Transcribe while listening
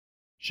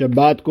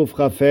Shabbat Kuf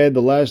Chafeh,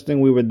 the last thing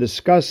we were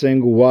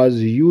discussing was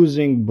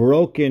using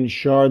broken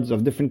shards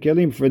of different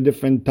kelim for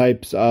different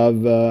types of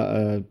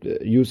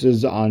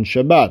uses on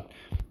Shabbat.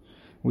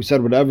 We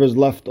said whatever is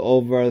left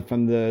over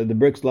from the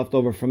bricks left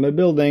over from a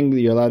building,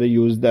 you're allowed to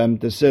use them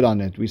to sit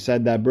on it. We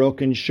said that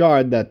broken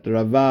shard that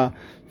Rava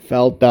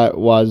felt that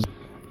was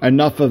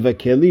enough of a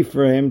keli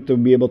for him to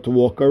be able to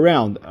walk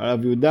around. Rav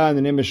Yehuda and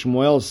the name of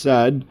Shmuel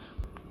said,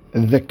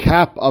 the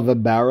cap of a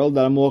barrel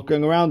that I'm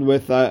walking around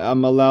with,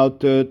 I'm allowed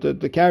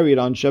to carry it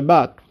on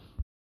Shabbat.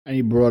 And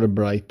he brought a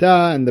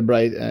braita, and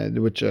the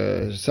which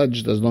said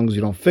just as long as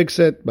you don't fix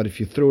it, but if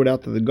you threw it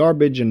out to the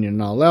garbage and you're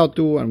not allowed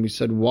to, and we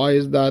said why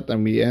is that,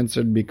 and we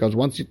answered because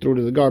once you threw it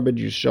to the garbage,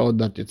 you showed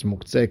that it's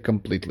muktzeh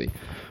completely.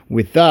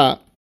 With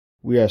that,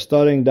 we are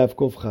starting Daf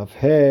Kuf Chaf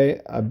He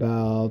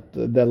about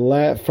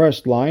the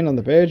first line on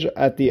the page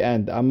at the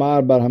end.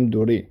 Amar Bar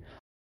Hamduri.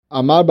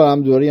 Amar Bar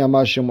Hamduri,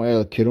 Amar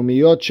Shemuel,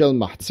 Kirumiyot shel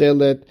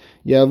Machtzelet.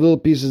 You have little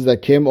pieces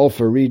that came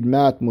off a reed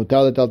mat.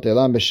 Mutalet al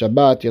telam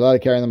b'Shabbat. You're allowed to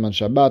carry them on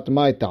Shabbat.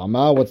 Mai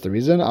ta'ama. What's the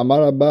reason?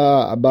 Amar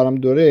Bar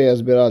Hamduri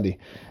asbirali.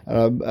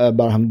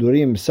 Bar Hamduri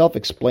himself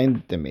explained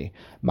it to me.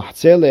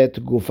 Machtzelet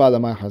gufa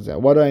l'may hazeh.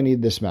 What do I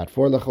need this mat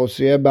for?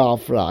 L'chosiyeh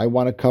ba'afra. I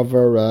want to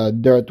cover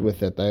dirt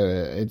with it.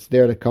 It's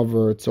there to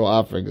cover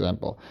tzoah, for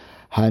example.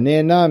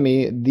 Haneh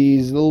nami.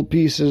 These little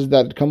pieces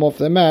that come off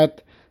the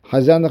mat.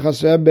 They're there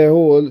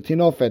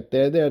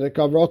to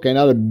cover, okay,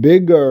 not a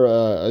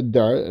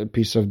bigger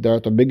piece of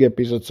dirt, or bigger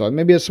piece of soil,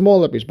 maybe a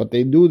smaller piece, but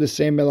they do the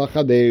same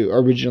melacha they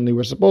originally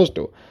were supposed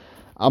to.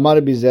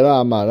 Amar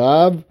bizera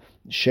amarav,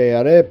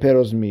 sheyare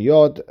peros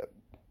miyot,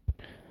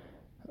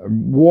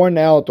 worn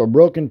out or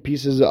broken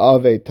pieces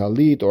of a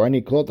talit or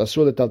any cloth,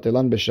 asur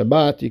letaltelan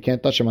b'Shabbat, you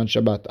can't touch them on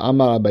Shabbat.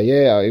 Amar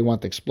Abaye, I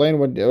want to explain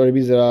what Rabbi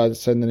Zera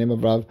said in the name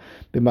of Rav.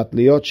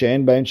 B'matliot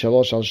she'en b'en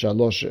shalosh al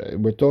shalosh.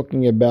 We're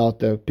talking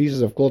about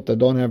pieces of cloth that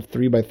don't have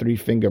 3 by 3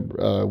 finger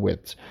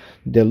widths.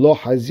 De lo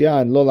hazya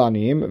and lo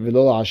lanim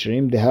v'lo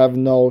la'ashirim. They have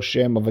no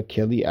shem of a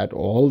keli at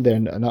all. They're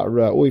not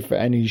ra'ui for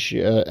any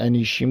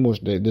shimush.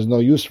 There's no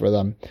use for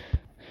them.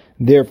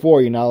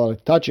 Therefore, you're not allowed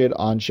to touch it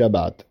on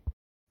Shabbat.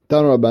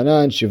 Tanu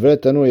Rabbanan, Shivre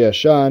Tanur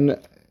Yashan,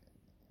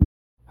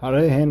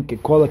 Harehen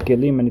Kekol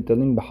Kelim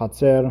Anitalin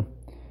B'Hatzer.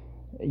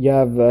 You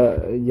have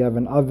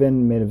an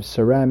oven made of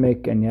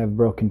ceramic, and you have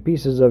broken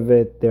pieces of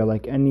it. They're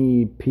like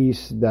any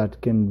piece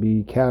that can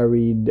be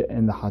carried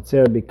in the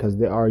Hatzer because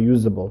they are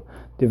usable.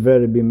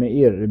 Divrei Rabbi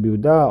Meir, Rabbi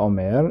Yehuda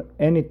Omer,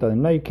 Anitalin.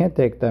 No, you can't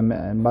take them.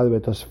 And by the way,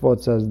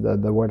 Tosfot says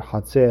that the word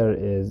Hatzer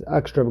is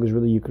extra because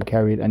really you could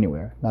carry it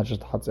anywhere, not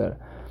just Hatzer.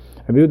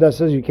 Rabbi Yehuda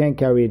says you can't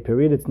carry it,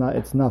 period. It's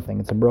nothing.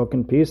 It's a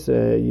broken piece.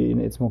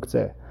 It's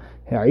muktzeh.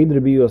 Ha'id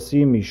Rabbi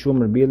Yossi Mishum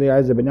Rabbi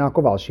Eliezer ben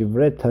Yaakov al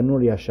Shivret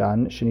Tanur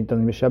Yashan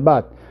Shenitan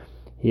b'Shabbat.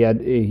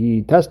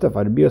 He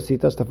testified. Rabbi Yossi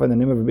testified in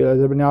the name of Rabbi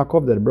Eliezer ben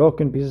Yaakov that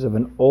broken pieces of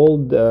an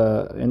old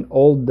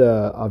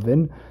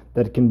oven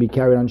that can be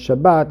carried on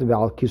Shabbat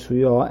ve'al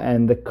kisuyo,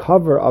 and the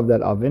cover of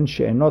that oven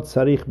she'enot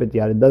sarich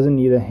b'tiyad. It doesn't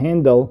need a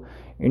handle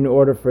in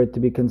order for it to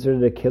be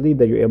considered a keli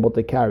that you're able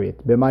to carry it.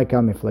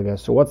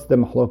 So what's the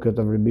mahloket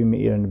of Rabbi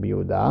Meir and Rabbi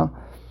Yehuda?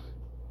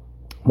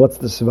 What's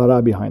the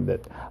svara behind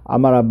it?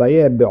 Amar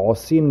Abaye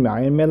be'osin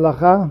ma'in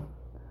melacha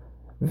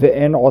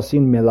ve'en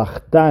osin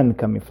melachtan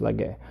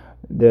kamiflage.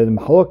 The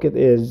mahloket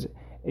is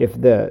if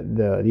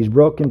these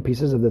broken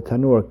pieces of the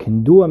tanur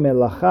can do a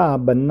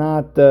melacha but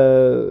not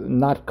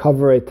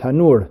cover a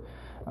tanur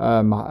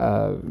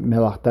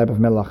type of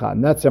melacha.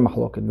 And that's a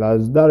mahloket.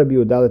 V'azdar Rabbi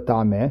Yehuda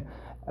l'ta'ameh.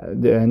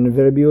 And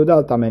Rabbi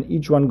Yehuda,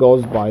 each one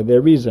goes by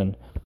their reason.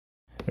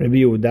 Rabbi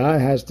Yehuda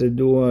has to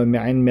do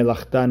me'in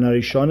melachtan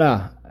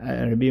rishona,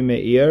 and Rabbi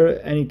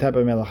Meir, any type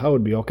of melacha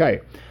would be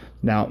okay.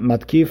 Now,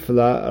 matkif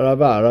la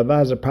Rava. Rava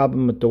has a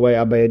problem with the way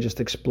Abaye just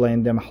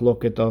explained the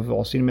mahloket of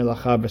osin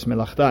melacha ves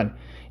melachtan.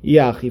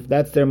 Yach, if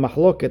that's their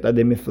mahloket,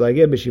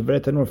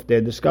 if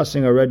they're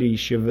discussing already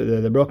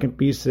the broken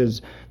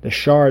pieces, the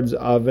shards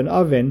of an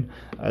oven,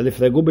 just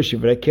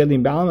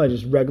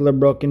regular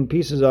broken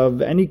pieces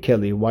of any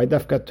keli. Why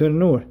dafka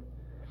tanur?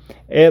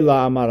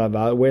 Ela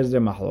amarava. Where's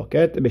their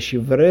mahloket? Their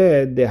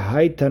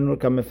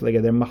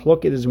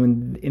mahloket is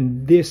when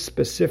in this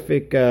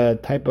specific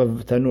type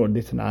of tanur,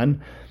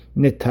 ditnan,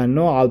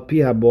 netano al pi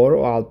habor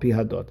or al pi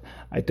hadot.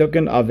 I took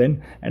an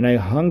oven and I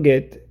hung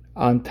it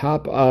on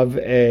top of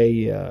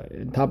a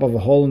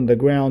hole in the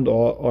ground,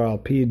 or al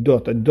pi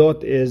dot. A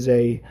dot is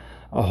a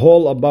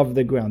hole above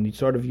the ground.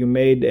 You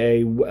made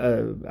a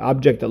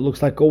object that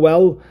looks like a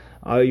well.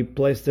 You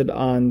placed it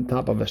on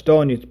top of a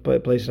stone. You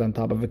place it on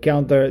top of a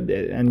counter,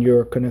 and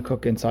you're going to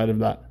cook inside of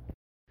that.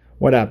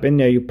 What happened?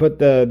 You put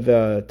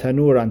the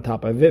tanur on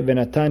top of it.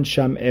 Venatan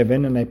sham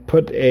even, and I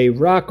put a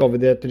rock over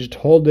there to just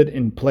hold it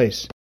in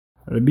place.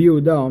 Rabbi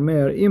Yehuda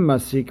Omer,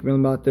 imasik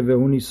milmate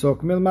vehuni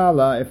sok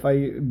milmala.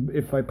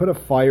 If I put a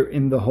fire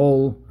in the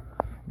hole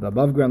the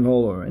above ground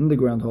hole or in the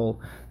ground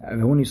hole, and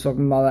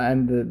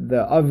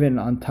the oven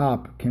on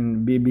top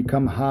can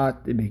become hot,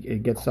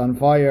 it gets on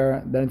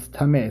fire, then it's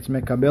tameh, it's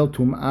mekabel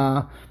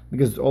tum'ah,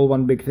 because it's all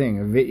one big thing.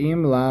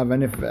 Ve'im lav,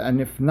 and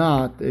if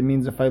not, it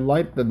means if I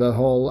light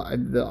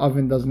the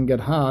oven doesn't get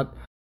hot,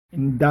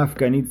 and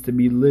dafka needs to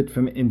be lit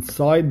from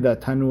inside the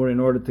tanur in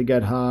order to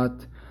get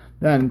hot,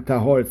 then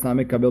tahor, it's not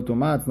mekabel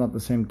tum'ah, it's not the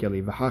same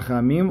keli.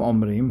 V'chachamim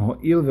omrim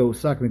ho'il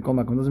ve'usak mikol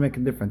makom, doesn't make a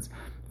difference.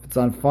 It's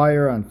on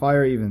fire,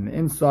 even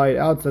inside,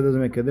 outside, doesn't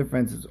make a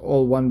difference. It's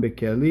all one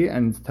bikeli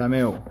and it's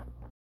tameo.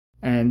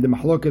 And the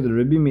mahloket of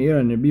Rabbi Meir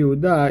and Rabbi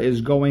Yehuda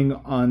is going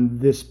on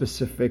this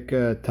specific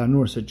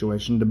tanur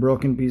situation, the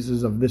broken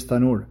pieces of this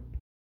tanur.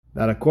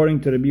 That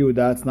according to Rabbi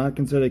Yehuda, it's not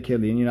considered a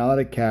keli, and you're not allowed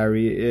to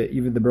carry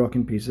even the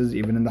broken pieces,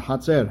 even in the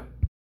hatzer.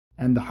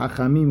 And the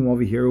Hachamim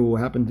over here, who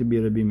happen to be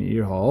Rabbi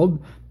Meir,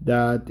 hold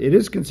that it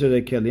is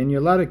considered a keli, and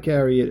you're allowed to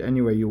carry it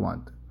anywhere you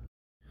want.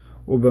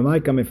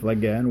 Ubemaika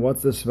miflagen,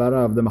 what's the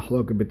svara of the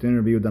mahloket between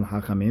Rabbi Yehuda and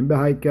Hachamim?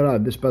 Behaikara,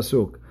 this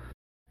pasuk.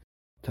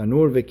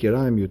 Tanur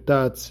v'kiraim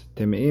yutatz,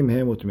 temeim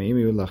hem utmeim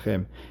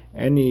yulachem.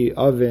 Any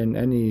oven,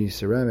 any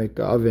ceramic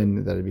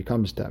oven that it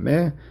becomes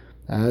tameh,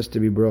 has to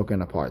be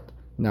broken apart.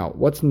 Now,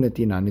 what's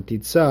netina?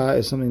 Netitza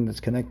is something that's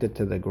connected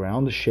to the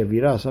ground.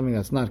 Shevira, something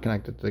that's not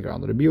connected to the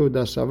ground. Rabbi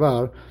Yehuda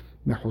savar,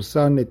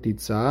 mechusar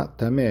netitza,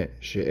 tameh.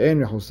 She'en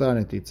mechusar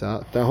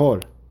netitza,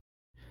 tahor.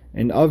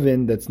 An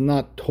oven that's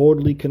not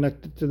totally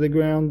connected to the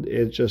ground,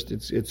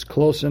 it's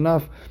close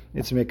enough,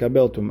 it's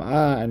mekabel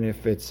tum'ah, and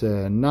if it's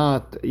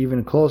not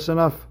even close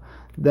enough,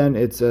 then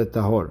it's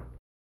tahor.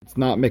 It's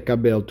not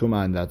mekabel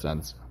tum'ah in that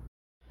sense.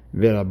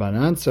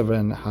 V'Rabbanan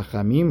Savran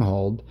Hachamim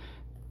hold,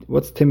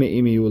 what's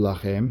time'im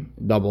yulachem,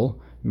 double,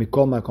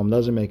 mikol makom,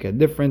 doesn't make a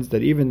difference,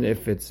 that even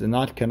if it's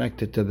not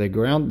connected to the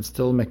ground, it's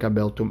still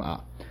mekabel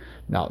tum'ah.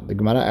 Now, the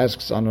Gemara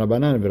asks on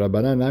Rabbanan,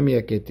 V'Rabbanan nami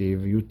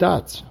yaketiv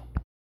yutatz.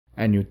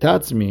 And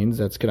yutatz means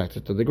that's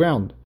connected to the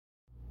ground.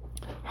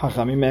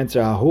 Hachamim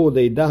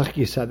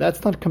answer,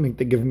 that's not coming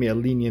to give me a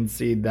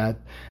leniency that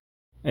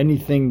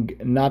anything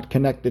not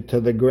connected to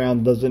the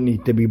ground doesn't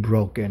need to be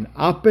broken.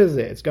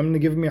 Opposite, it's coming to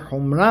give me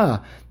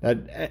humrah,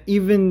 that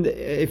even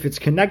if it's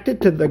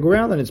connected to the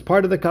ground and it's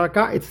part of the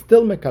karka, it's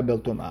still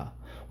mekabel tum'ah.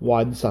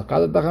 Why?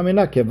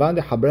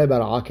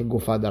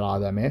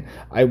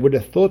 I would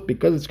have thought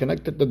because it's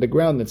connected to the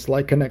ground, it's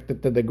like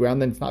connected to the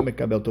ground, and it's not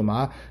mekabel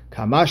tum'ah.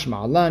 Kamash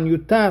ma'alan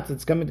yutat,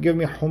 it's coming to give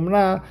me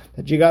humrah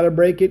that you got to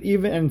break it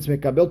even, and it's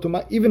mekabel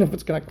tum'ah even if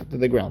it's connected to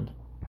the ground.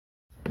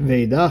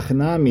 Veidach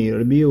nami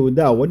Rabbi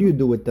Yehuda, what do you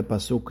do with the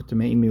pasuk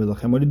temeim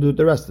yulachem? What do you do with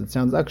the rest? It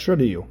sounds extra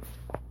to you.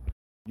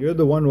 You're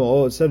the one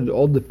who said it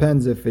all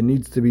depends if it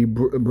needs to be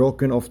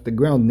broken off the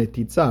ground,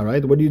 netitza,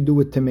 right? What do you do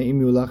with temeim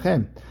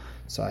yulachem?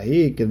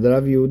 Sahih,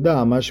 Rav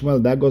Yehuda,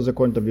 Mashmuel, that goes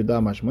according to Yehuda,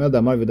 Mashmuel,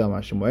 Damar Yehuda,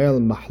 Mashmuel,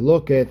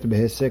 Mahloket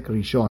behesek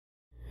rishon.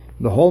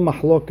 The whole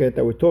mahloket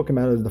that we're talking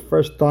about is the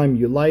first time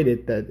you light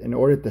it, that in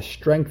order to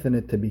strengthen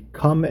it to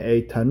become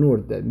a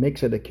tanur, that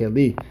makes it a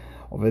keli.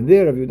 Over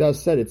there, Rav Yehuda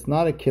said it's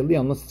not a keli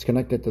unless it's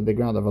connected to the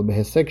ground. Aval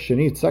behesek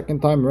sheni, second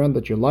time around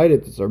that you light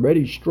it, it's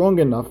already strong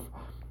enough.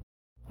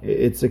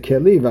 It's a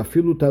keli.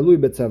 Vafilu talui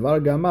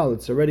betzavar gamal.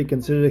 It's already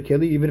considered a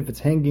keli, even if it's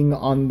hanging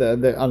on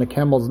on a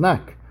camel's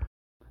neck.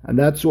 And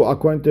that's what,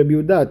 according to Rabbi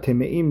Yehuda,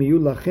 temeim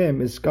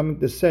yulachem is coming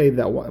to say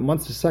that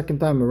once the second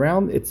time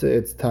around, it's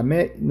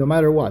tameh no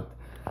matter what.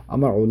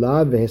 Amar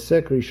ula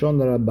vehesek rishon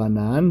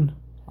rabbanan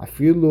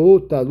afilu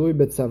talui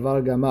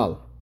betzavar gamal.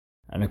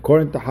 And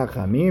according to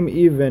Hachamim,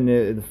 even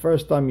the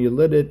first time you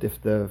lit it,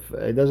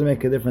 it doesn't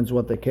make a difference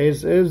what the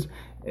case is,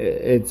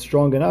 it's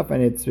strong enough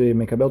and it's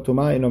mekabel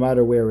tum'ah no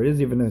matter where it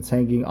is, even if it's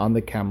hanging on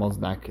the camel's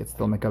neck, it's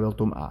still mekabel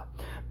tum'ah.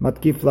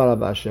 Matkif la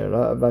Rav Asher.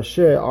 Rav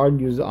Asher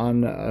argues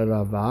on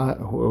Rava.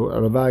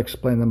 Rava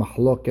explained the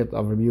mahloket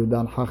of Rabbi Yehuda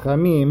and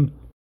Hachamim.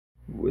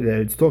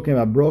 It's talking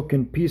about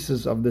broken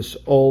pieces of this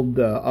old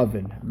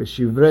oven.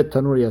 B'shivret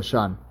tanur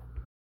yashan.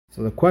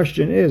 So the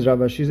question is,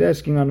 Rav Asher is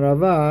asking on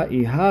Rava,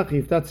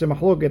 if that's a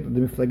mahloket, the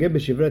miflageh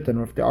b'shivret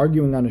tanur, if they're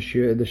arguing on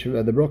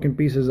the broken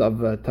pieces of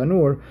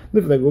tanur,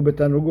 miflagu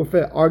b'tanur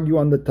gufeh, argue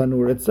on the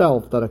tanur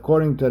itself, that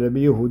according to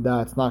Rabbi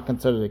Yehuda, it's not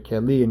considered a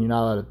keli and you're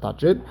not allowed to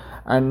touch it,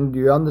 and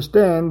you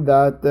understand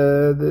that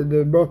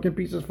the broken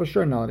pieces for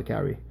sure not allowed to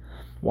carry.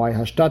 Why?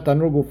 Hashtat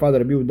tanur gufah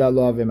Rabbi Yehuda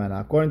lo avimana.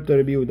 According to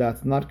Rabbi Yehuda,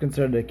 it's not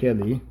considered a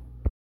keli.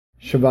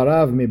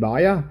 Shvarav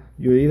mibaya,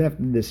 you even have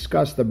to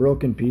discuss the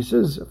broken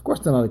pieces. Of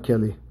course, they're not a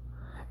keli.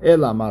 You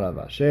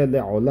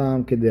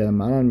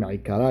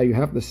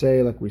have to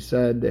say, like we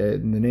said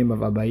in the name of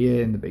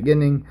Abaye in the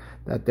beginning,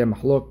 that the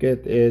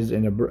mahloket is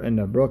in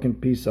a broken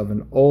piece of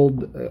an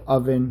old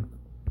oven,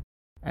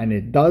 and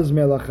it does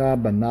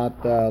melacha, but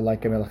not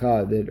like a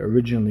melacha that it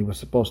originally was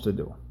supposed to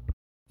do.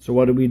 So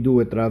what do we do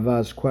with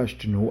Rava's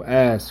question, who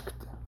asked,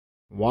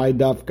 why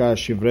dafka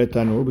shivre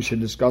tanur? We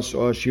should discuss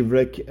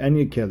shivre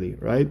any keli,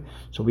 right?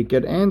 So we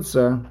could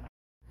answer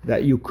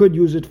that you could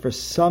use it for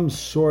some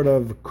sort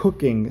of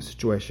cooking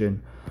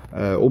situation.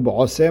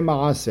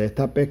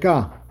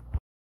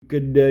 You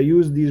could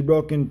use these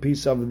broken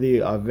pieces of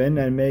the oven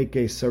and make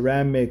a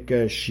ceramic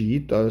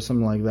sheet or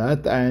something like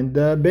that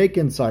and bake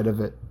inside of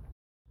it.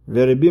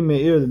 ורבי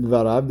מאיר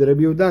לדבריו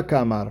דרבי יהודה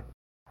כאמר.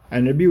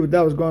 And Rabbi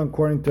Yehuda was going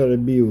according to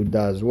Rabbi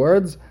Yehuda's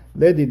words.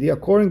 Ledidi,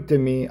 according to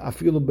me,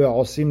 afilu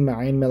be'osin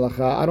ma'ain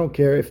melacha. I don't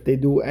care if they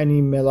do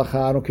any melacha.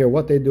 I don't care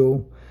what they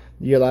do.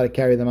 You're allowed to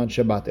carry them on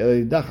Shabbat.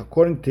 Elidach,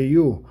 according to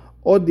you,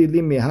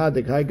 odili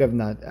mihadik hay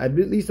gavnat. At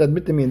least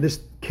admit to me in this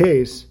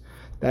case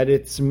that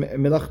it's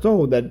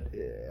melachto, that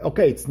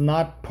okay, it's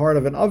not part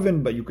of an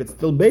oven, but you could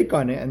still bake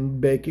on it, and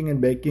baking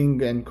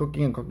and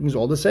cooking is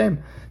all the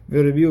same.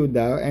 Rabbi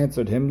Yehuda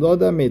answered him, Lo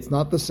dami, it's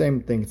not the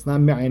same thing. It's not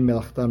me'ain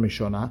melachta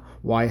mishona.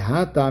 Why?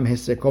 Hatam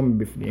hesekom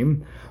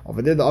bifnim.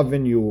 Over there, the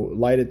oven, you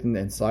light it in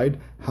the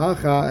inside.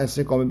 Hacha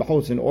hesekom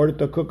b'chutz. In order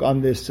to cook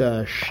on this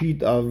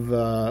sheet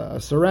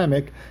of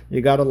ceramic,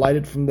 you got to light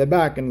it from the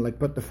back and like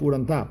put the food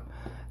on top.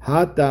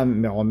 Hatam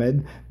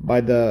me'omed,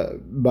 by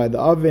the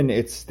oven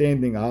it's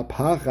standing up.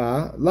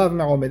 Hacha lav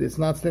me'omed, it's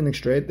not standing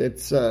straight,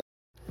 it's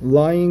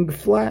lying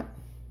flat.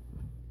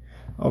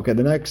 Okay,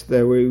 the next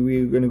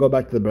we're going to go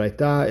back to the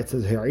Braita. It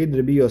says Ha'id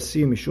Rabbi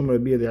Yossi mishum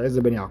Rabbi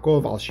Eliezer ben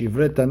Yaakov al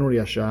shivret tanur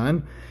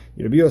yashan.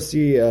 Rabbi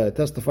Yossi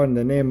testified in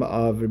the name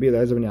of Rabbi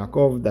Eliezer ben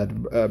Yaakov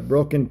that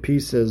broken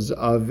pieces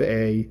of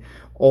a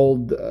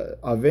old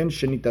oven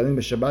shenitalin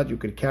b'Shabbat, you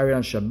could carry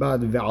on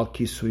Shabbat, ve'al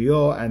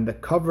kisuyo, and the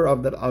cover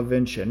of that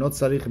oven she'not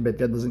tzarich bet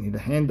yad, doesn't need a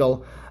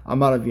handle.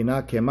 Amar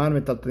Avina keman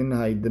metatlin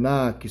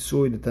ha'idna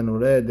kisui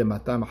detanure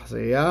demata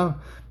mahseya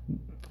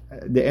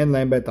de'en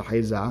laim bet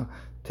ha'izah.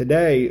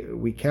 Today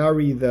we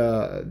carry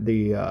the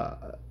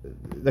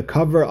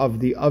cover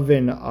of the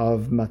oven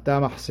of Mata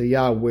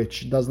Mahsiyah,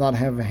 which does not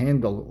have a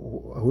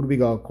handle. Who do we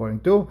go according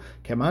to?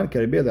 Keman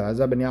Rabbi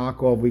Eliezer ben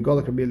Yaakov. We go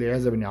like Rabbi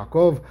Eliezer ben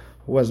Yaakov,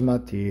 who was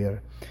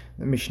matir.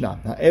 The Mishnah.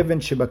 Ha'even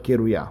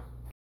shebakiruya.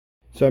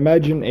 So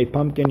imagine a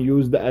pumpkin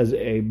used as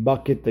a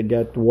bucket to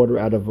get water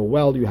out of a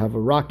well. You have a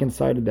rock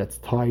inside it that's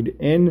tied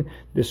in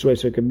this way,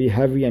 so it can be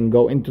heavy and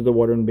go into the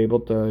water and be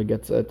able to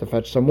get to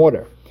fetch some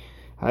water.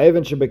 If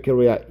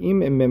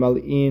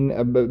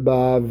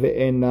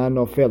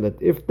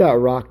that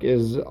rock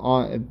is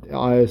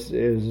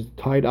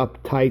tied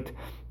up tight,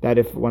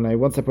 that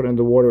once I put it in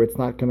the water, it's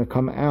not going to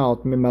come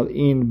out,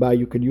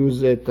 you could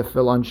use it to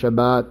fill on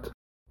Shabbat,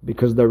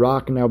 because the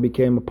rock now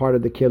became a part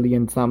of the keli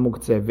and it's not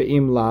muktzeh.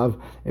 Ve'im lav,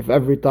 if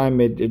every time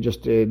it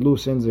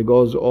loosens, it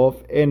goes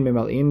off,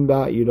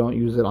 you don't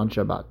use it on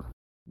Shabbat.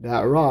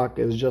 That rock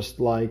is just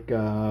like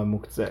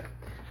muktzeh.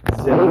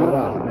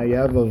 Now you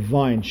have a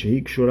vine,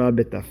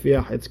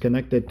 it's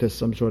connected to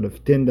some sort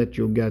of tin that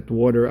you get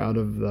water out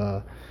of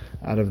the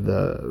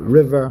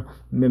river.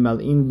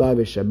 Mimal'in ba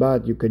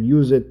b'Shabbat, you could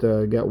use it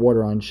to get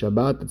water on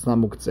Shabbat. It's not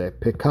muktzeh.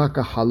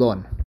 Pekaka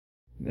halon,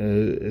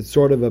 it's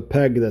sort of a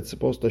peg that's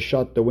supposed to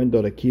shut the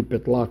window to keep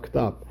it locked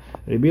up.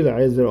 Rabbi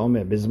Eliezer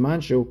omer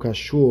bizman shehu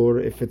kashur,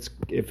 if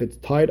it's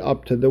tied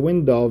up to the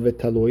window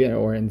v'taluy,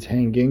 or it's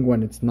hanging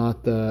when it's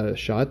not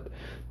shut.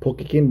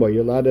 Pokikin bo,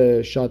 you're allowed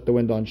to shut the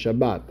window on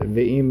Shabbat.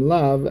 Ve'im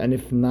lav, and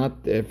if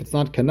it's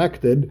not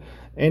connected,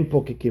 and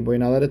pokikin bo, you're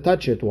not allowed to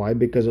touch it. Why?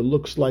 Because it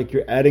looks like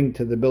you're adding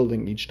to the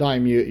building each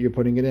time you're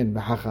putting it in.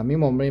 V'hachamim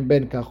omrim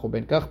ben kach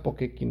ben kach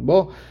pokikin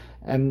bo,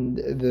 and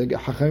the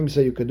Hachamim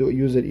say you could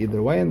use it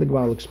either way, and the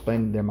Gemara will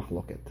explain their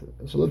machloket.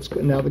 So let's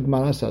go now. The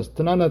Gemara says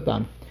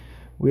Tananatan.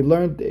 We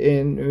learned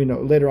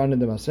later on in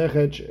the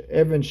Masechet,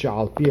 Even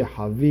she'al pi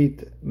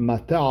havit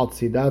mata al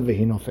tzida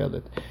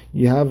v'hinofelet.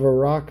 You have a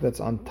rock that's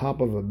on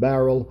top of a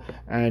barrel,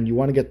 and you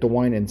want to get the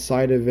wine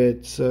inside of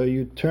it, so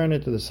you turn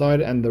it to the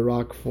side, and the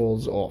rock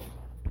falls off.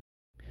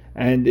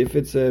 And if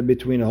it's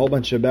between a whole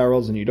bunch of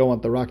barrels, and you don't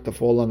want the rock to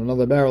fall on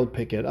another barrel,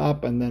 pick it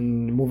up and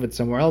then move it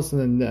somewhere else,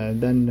 and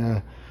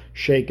then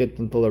shake it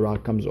until the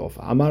rock comes off.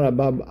 Amar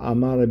Abab,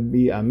 Amar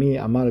Rabbi Ami,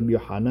 Amar Rabbi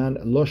Yohanan,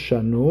 Lo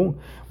Shanu.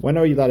 When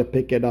are you allowed to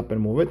pick it up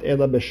and move it?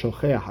 Ela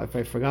b'shocheach. If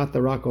I forgot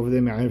the rock over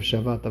there, me'ariv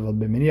shavat aval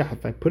b'miniach.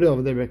 If I put it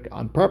over there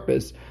on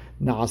purpose,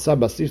 na'asa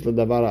basis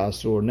l'davar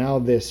asur. Now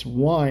this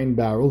wine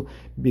barrel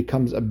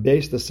becomes a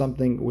base to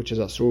something which is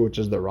asur, which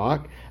is the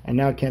rock, and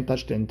now it can't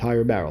touch the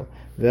entire barrel.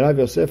 V'Rav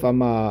Yosef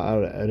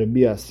Amar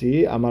Rabbi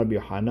Asi, Amar Rabbi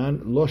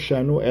Yohanan, Lo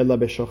Shanu ela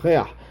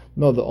b'shocheach.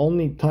 No, the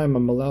only time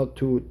I'm allowed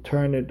to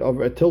turn it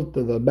over, tilt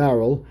to the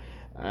barrel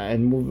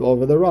and move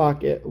over the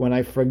rock, when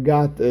I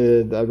forgot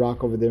the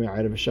rock over there,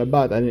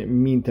 Shabbat, I didn't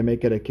mean to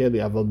make it a keli,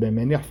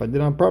 if I did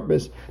it on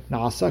purpose, he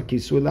was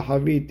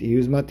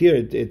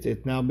matir,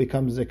 it now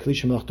becomes a kli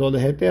shemachto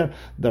leheter.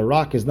 The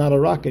rock is not a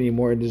rock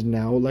anymore, it is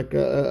now like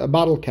a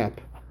bottle cap.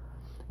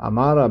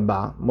 Amar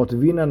Abba,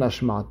 motvina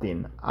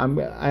nashmatin.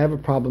 I have a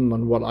problem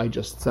on what I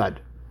just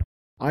said.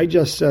 I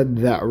just said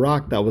that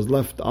rock that was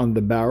left on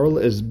the barrel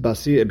is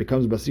basir, it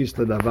becomes basis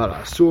ledavar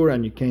asur,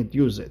 and you can't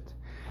use it.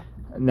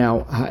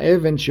 Now,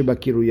 ha'even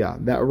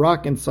shebakiruya, that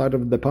rock inside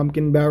of the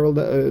pumpkin barrel,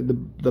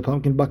 the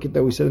pumpkin bucket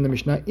that we said in the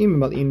Mishnah,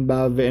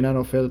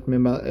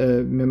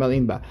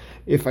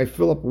 if I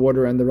fill up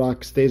water and the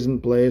rock stays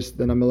in place,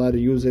 then I'm allowed to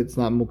use it. It's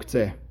not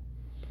muktzeh.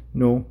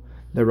 No.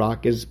 the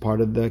rock is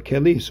part of the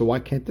keli. So why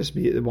can't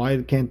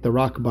the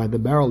rock by the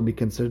barrel be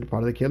considered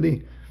part of the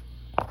keli?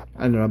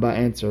 And Rabbah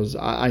answers,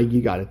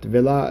 you got it.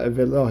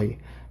 Velohi.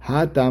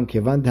 Hatam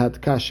kevan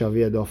hatkasha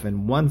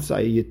v'yadofen. Once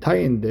you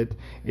tightened it,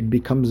 it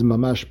becomes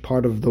mamash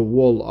part of the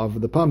wall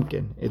of the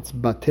pumpkin. It's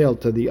batel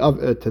to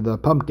the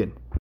pumpkin.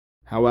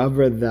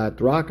 However,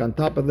 that rock on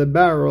top of the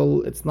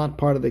barrel, it's not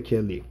part of the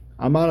keli.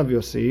 Amar of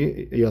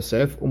Yosef,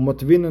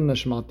 umotvina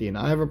nashmatin.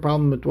 I have a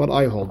problem with what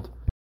I hold.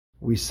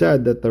 We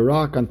said that the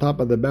rock on top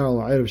of the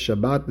barrel on Erev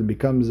Shabbat, it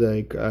becomes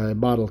a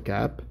bottle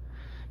cap.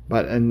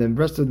 But and the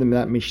rest of them,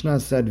 that Mishnah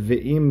said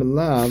ve'im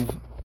lav.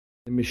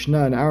 The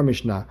Mishnah and our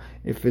Mishnah,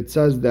 if it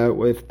says that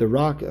if the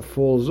rock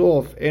falls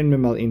off, in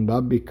mimal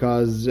inba,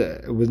 because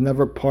it was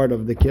never part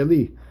of the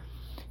keli.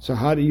 So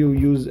how do you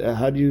use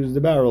the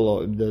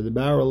barrel?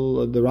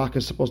 The rock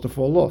is supposed to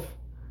fall off.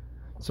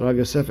 So Rav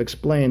Yosef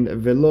explained,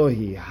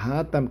 velohi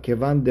hatam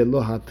kevan de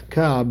lo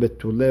hatka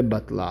betule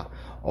batla.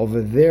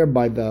 Over there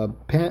by the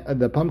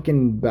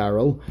pumpkin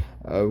barrel,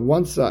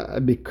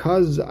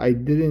 because I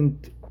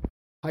didn't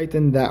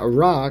tighten that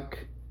rock,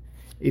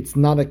 it's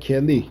not a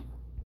keli.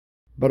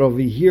 But over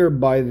here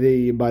by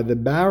the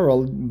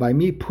barrel, by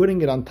me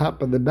putting it on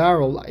top of the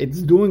barrel,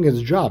 it's doing its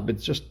job.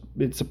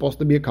 It's supposed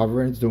to be a cover,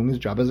 and it's doing its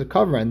job as a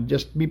cover. And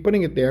just me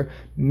putting it there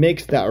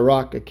makes that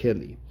rock a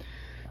keli.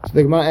 So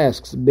the Gemara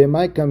asks,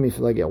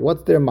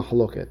 what's their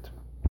mahloket?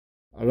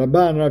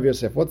 Rabbah and Rav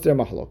Yosef, what's their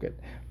mahloket?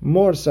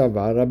 Mor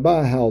Sava,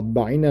 Rabbah held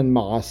ba'inan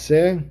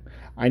ma'aseh.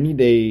 I need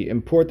a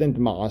important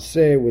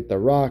ma'aseh with the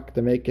rock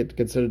to make it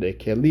considered a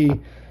keli.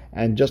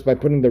 And just by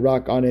putting the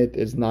rock on it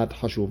is not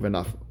hashuv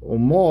enough.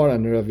 Umor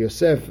and Rav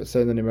Yosef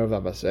said in the name of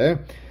Abbaseh,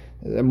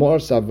 Mor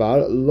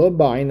Savar, lo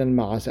ba'in and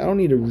ma'aseh. I don't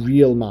need a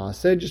real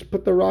ma'aseh. Just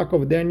put the rock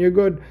over there and you're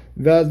good.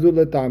 V'azdu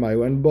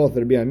l'tamayu. And both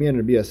Rabbi Ami and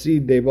Rabbi Asi,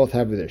 they both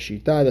have their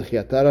shita. The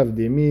chiyata Rav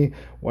Dimi,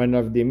 when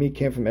Rav Dimi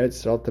came from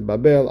Eretz Yisrael to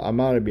Babel,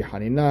 Amar Rabbi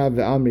Hanina,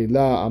 ve'amri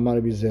la, Amar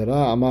Rabbi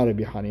Zera, Amar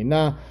Rabbi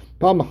Hanina.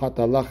 פעם אחת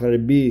הלך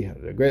רבי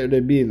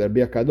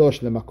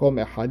הקדוש למקום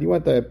אחד. He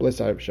went to a place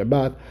of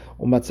Shabbat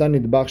ומצא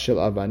נדבך של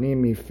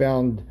אבנים. He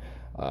found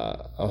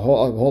a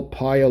whole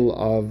pile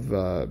of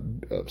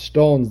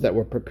stones that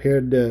were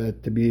prepared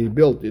to be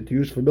built, to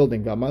use for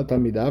building. ואמר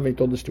תלמידיו, he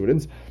told the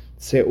students,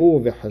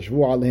 צאו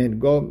וחשבו עליהן.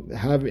 Go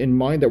have in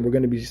mind that we're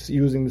going to be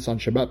using this on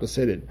Shabbat to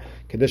sit in.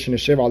 כדי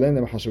שנשב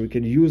עליהן, we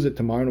could use it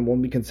tomorrow and it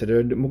won't be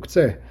considered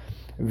muktzeh.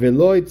 He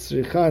didn't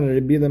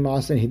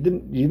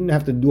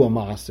have to do a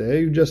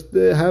maaseh, you just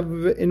have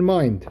in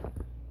mind.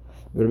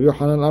 Rabbi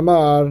Yochanan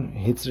Amar, and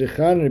Rabbi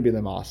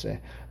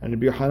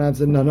Yochanan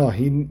said, no,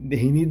 he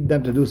needed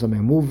them to do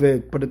something, move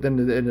it, put it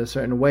in a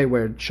certain way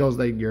where it shows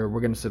like we're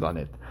going to sit on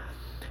it.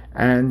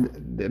 And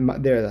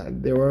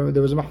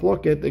there was a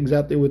mahloket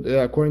exactly with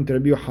according to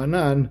Rabbi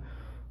Yochanan.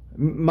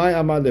 My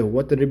Amar lehu,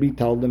 what did Rabbi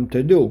tell them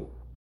to do?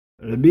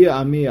 Rabbi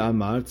Ami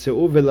Amar,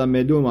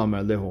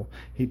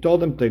 he told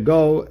them to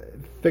go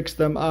fix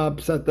them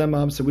up, set them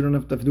up, so we don't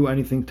have to do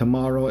anything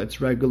tomorrow. It's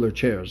regular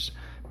chairs.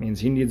 Means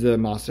he needs a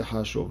maaseh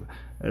hashuv.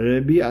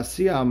 Rabbi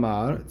Asi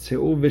Amar,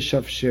 tzeu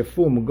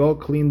v'shafshefum, go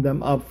clean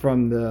them up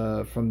from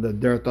the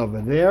dirt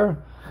over there,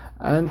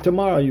 and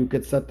tomorrow you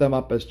could set them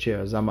up as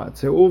chairs. Amar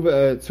tzeu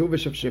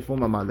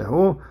v'shafshefum amar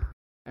lehu,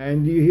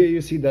 and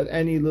you see that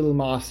any little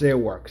maaseh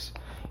works.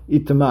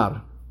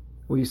 Itmar.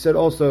 We said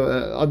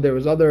also there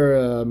was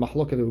other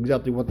mahloket of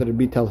exactly what did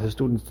Rabbi tell his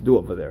students to do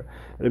over there.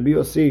 Rabbi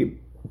Yossi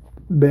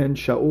ben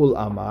Shaul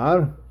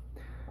Amar,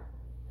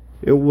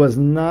 it was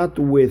not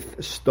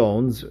with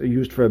stones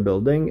used for a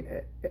building,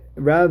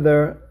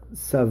 rather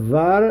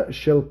savar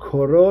shel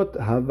korot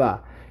hava.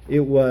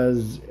 It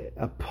was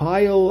a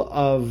pile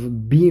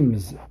of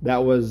beams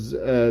that was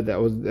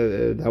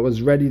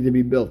ready to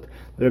be built.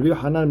 Rabbi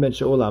Yochanan ben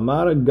Shaul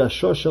Amar,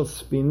 gasho shel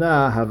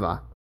sfina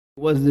hava.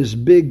 It was this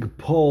big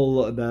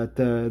pole that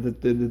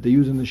they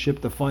use in the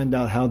ship to find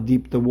out how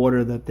deep the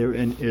water that they're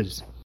in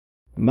is.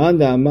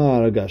 Manda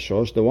Amar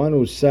Gashosh, the one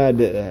who said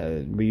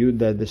we used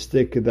the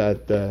stick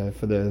that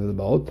for the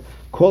boat.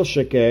 Kol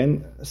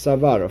Sheken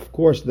Savar, of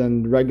course,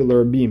 then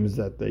regular beams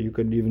that you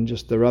could even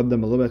just rub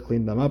them a little bit,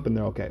 clean them up, and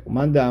they're okay.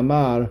 Manda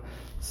Amar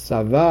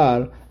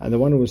Savar, and the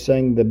one who was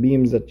saying the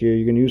beams that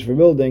you're going to use for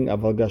building,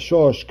 Aval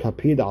Gashosh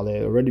Kapid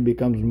Ale, already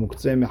becomes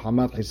Muktzeh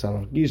Mehamat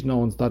Chisar. No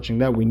one's touching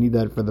that. We need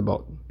that for the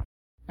boat.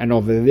 And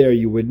over there,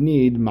 you would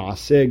need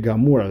Maaseh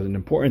Gamura, an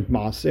important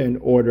Maaseh, in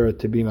order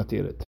to be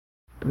Matirit.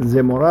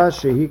 Zemora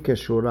shehi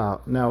keshura.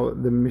 Now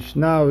the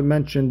Mishnah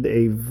mentioned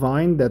a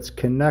vine that's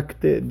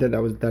connected,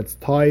 that's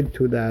tied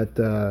to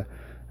that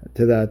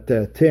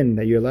tin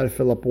that you're allowed to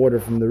fill up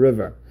water from the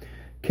river.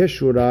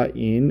 Keshura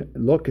in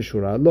lo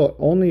keshura lo.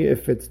 Only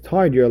if it's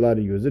tied you're allowed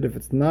to use it. If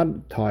it's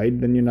not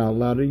tied, then you're not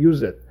allowed to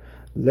use it.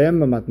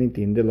 Lema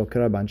matnitin de lo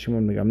Rabban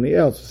Shimon ben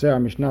Gamliel. So say our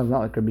Mishnah is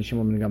not like Rabbi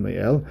Shimon ben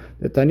Gamliel.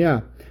 The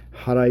Tanya,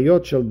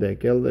 harayot shel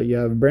dekel. You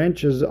have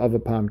branches of a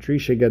palm tree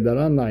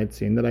shegedaran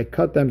laitzin that I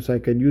cut them so I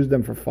could use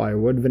them for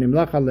firewood.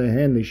 V'nimlach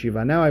alehen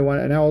lishiva. Now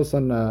all of a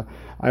sudden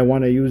I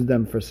want to use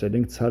them for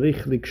sitting.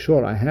 Tzarich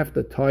likshor. I have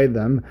to tie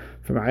them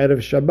from Erev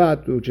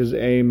Shabbat, which is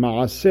a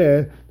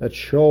maaseh that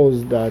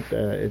shows that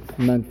it's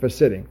meant for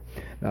sitting.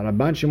 Now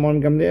Rabban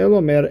Shimon Gamliel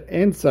Omer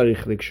en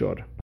tzarich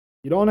likshor.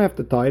 You don't have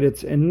to tie it.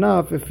 It's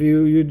enough if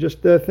you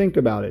just think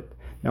about it.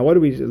 Now, what do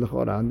we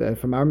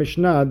from our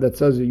Mishnah that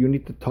says you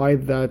need to tie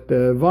that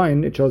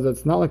vine? It shows that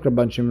it's not like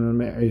Rabban Shimon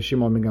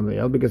ben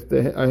Gamliel, because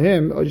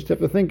him, I just have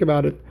to think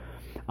about it.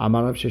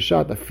 Amar Rav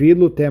Sheshat,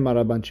 afilu tema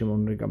Rabban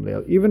Shimon ben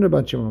Gamliel, even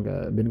Rabban Shimon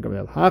ben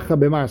Gamliel. Hacha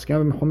b'mar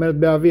skam b'chomeret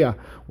be'avia.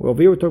 Well,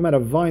 we were talking about a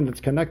vine that's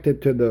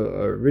connected to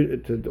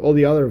to all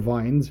the other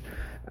vines,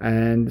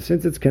 and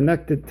since it's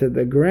connected to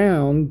the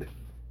ground,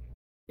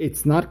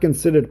 it's not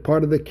considered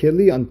part of the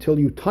keli until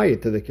you tie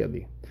it to the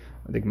keli.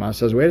 The Gemara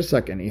says, wait a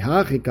second.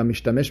 Now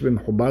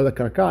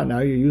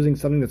you're using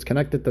something that's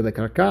connected to the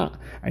karka,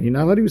 and you're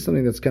not allowed to use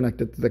something that's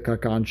connected to the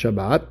karka on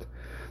Shabbat.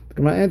 The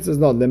Gemara answers,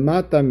 no,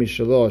 lemata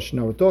mishalosh.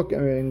 No, we're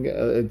talking,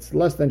 it's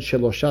less than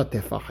shelosha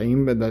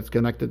tefachim, that's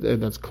connected,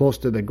 that's close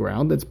to the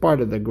ground. It's part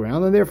of the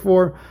ground, and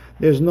therefore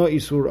there's no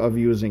isur of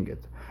using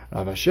it.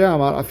 Rav Ashi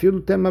Amar,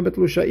 afilu tema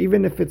betlusha,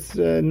 even if it's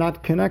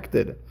not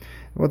connected.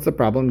 What's the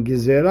problem?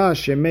 Gizera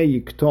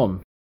shemei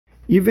yiktom.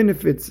 Even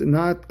if it's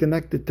not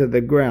connected to the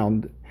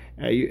ground,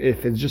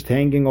 if it's just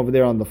hanging over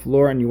there on the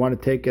floor and you want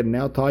to take it and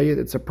now tie it,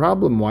 it's a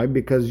problem. Why?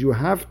 Because you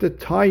have to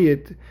tie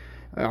it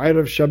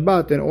Erev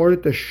Shabbat in order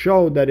to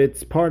show that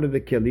it's part of the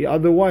keli.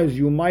 Otherwise,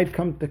 you might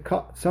come to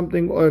cut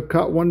something or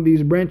cut one of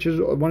these branches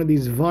or one of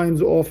these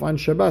vines off on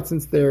Shabbat,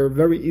 since they're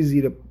very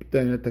easy to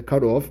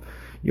cut off.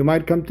 You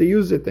might come to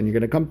use it, and you're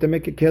going to come to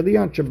make a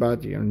keli on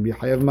Shabbat. You're going to be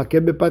chayav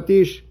makeh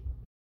b'patish.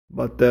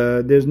 But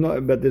it's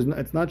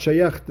not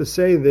shayach to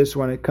say this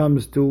when it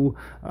comes to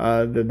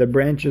the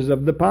branches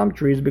of the palm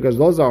trees, because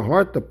those are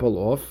hard to pull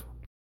off.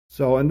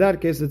 So in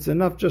that case, it's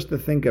enough just to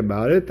think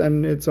about it,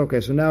 and it's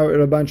okay. So now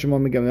Rabban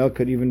Shimon ben Gamliel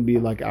could even be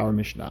like our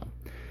Mishnah.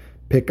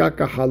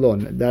 Pekaka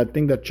halon, that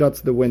thing that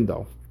shuts the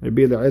window.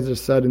 Rabbi Eliezer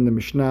said in the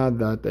Mishnah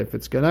that if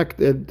it's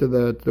connected to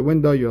the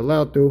window, you're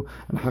allowed to,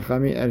 and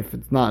if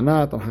it's not, and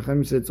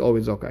Chachamim said it's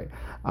always okay.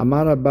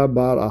 Amar Abba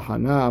bar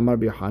Ahana, Amar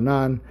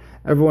B'Yohanan.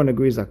 Everyone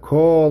agrees that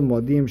kol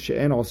modim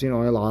she'en osin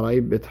oil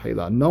arai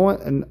b'tchila. No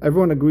one, and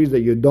everyone agrees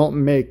that you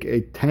don't make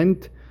a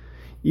tent,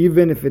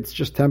 even if it's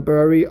just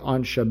temporary,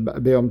 on Shabbat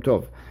b'Yom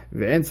Tov.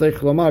 Ve'en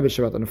tzarich lomar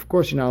b'Shabbat, and of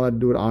course you're not allowed to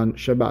do it on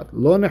Shabbat.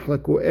 Lo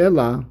nechlaku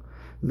ela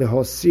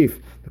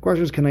lehosif. The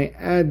question is, can I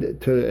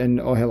add to an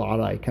ohel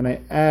arai? Can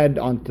I add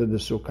onto the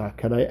sukkah?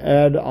 Can I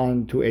add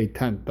onto a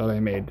tent that I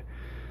made?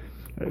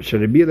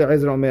 Rabbi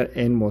Eliezer omer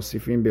en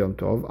mosifin b'Yom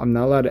Tov. I'm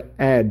not allowed to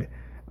add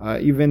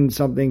even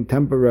something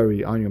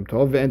temporary on Yom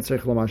Tov, and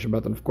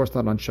of course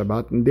not on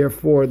Shabbat, and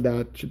therefore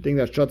that thing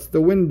that shuts the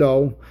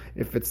window,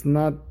 if it's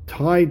not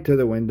tied to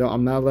the window,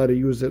 I'm not allowed to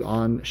use it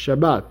on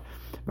Shabbat.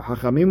 You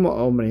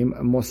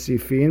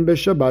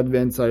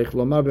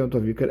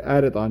could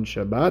add it on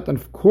Shabbat, and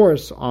of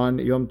course on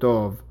Yom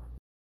Tov.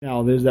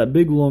 Now there's that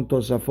big long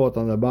Tosafot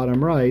on the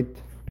bottom right,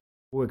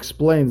 who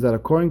explains that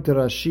according to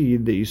Rashi,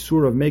 the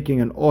isur of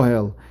making an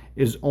ohel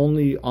is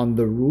only on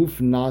the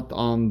roof, not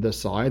on the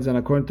sides. And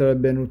according to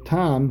Rabbeinu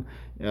Tam,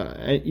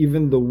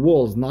 even the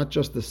walls, not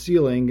just the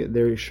ceiling,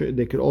 there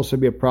could also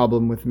be a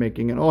problem with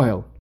making an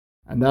ohel.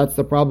 And that's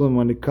the problem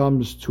when it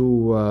comes to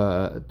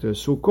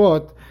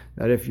Sukkot,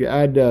 that if you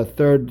add a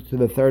third to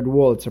the third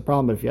wall, it's a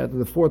problem. But if you add to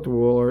the fourth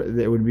wall,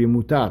 it would be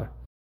mutar.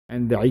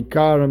 And the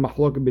ikar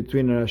mahlok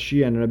between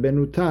Rashi and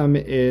Rabbeinu Tam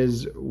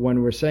is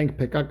when we're saying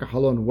pekaka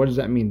halon, what does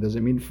that mean? Does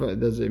it mean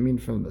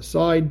from the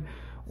side,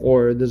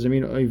 or does it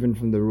mean even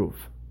from the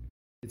roof?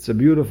 It's a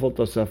beautiful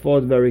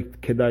Tosafot, very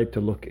kedai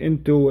to look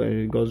into.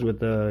 It goes with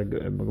the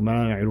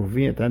Gemara at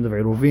the end of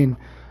Iruvin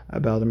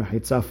about the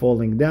Mechitza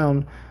falling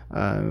down.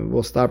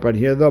 We'll stop right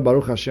here though.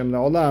 Baruch Hashem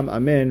La'olam.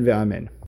 Amen ve'amen.